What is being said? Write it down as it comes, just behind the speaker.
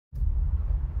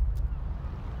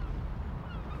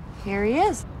Here he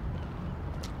is.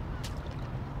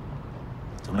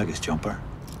 Don't like his jumper.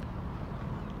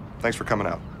 Thanks for coming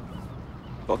out.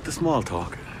 Fuck the small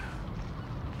talk.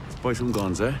 Let's buy some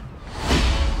guns, eh?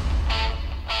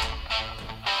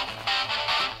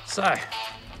 So, what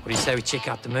do you say we check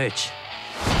out the merch?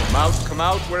 Come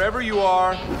out, wherever you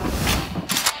are.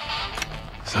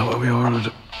 Is that what we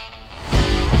ordered?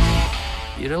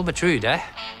 You're a little bit rude, eh?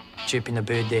 Chirping the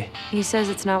bird there. He says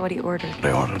it's not what he ordered.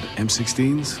 I ordered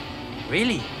M16s.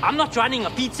 Really? I'm not running a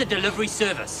pizza delivery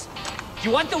service.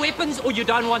 You want the weapons or you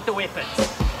don't want the weapons?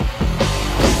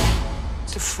 What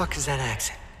the fuck is that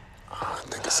accent? Oh, I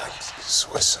think it's like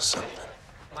Swiss or something.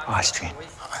 Austrian.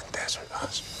 Desert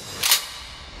Austrian.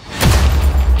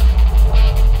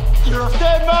 You're a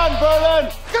dead man,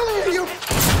 Berlin! Come here, you!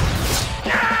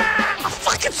 I'll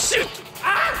fucking shoot!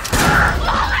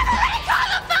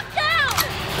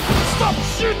 Stop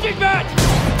shooting, man!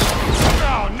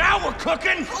 Oh, now we're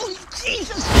cooking! Holy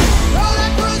Jesus!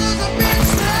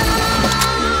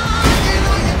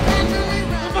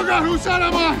 I forgot whose side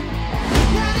I'm on!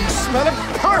 Smell of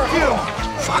perfume!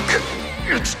 Fuck.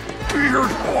 It's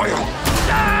beard oil.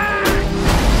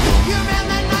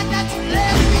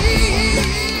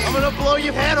 I'm gonna blow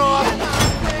your head off!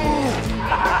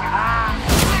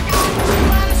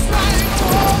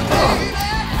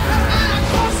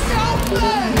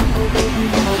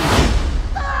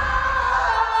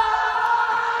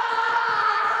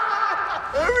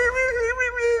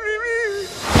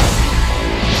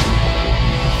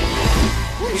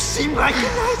 You seem like a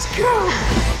nice girl.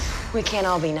 We can't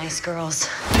all be nice girls.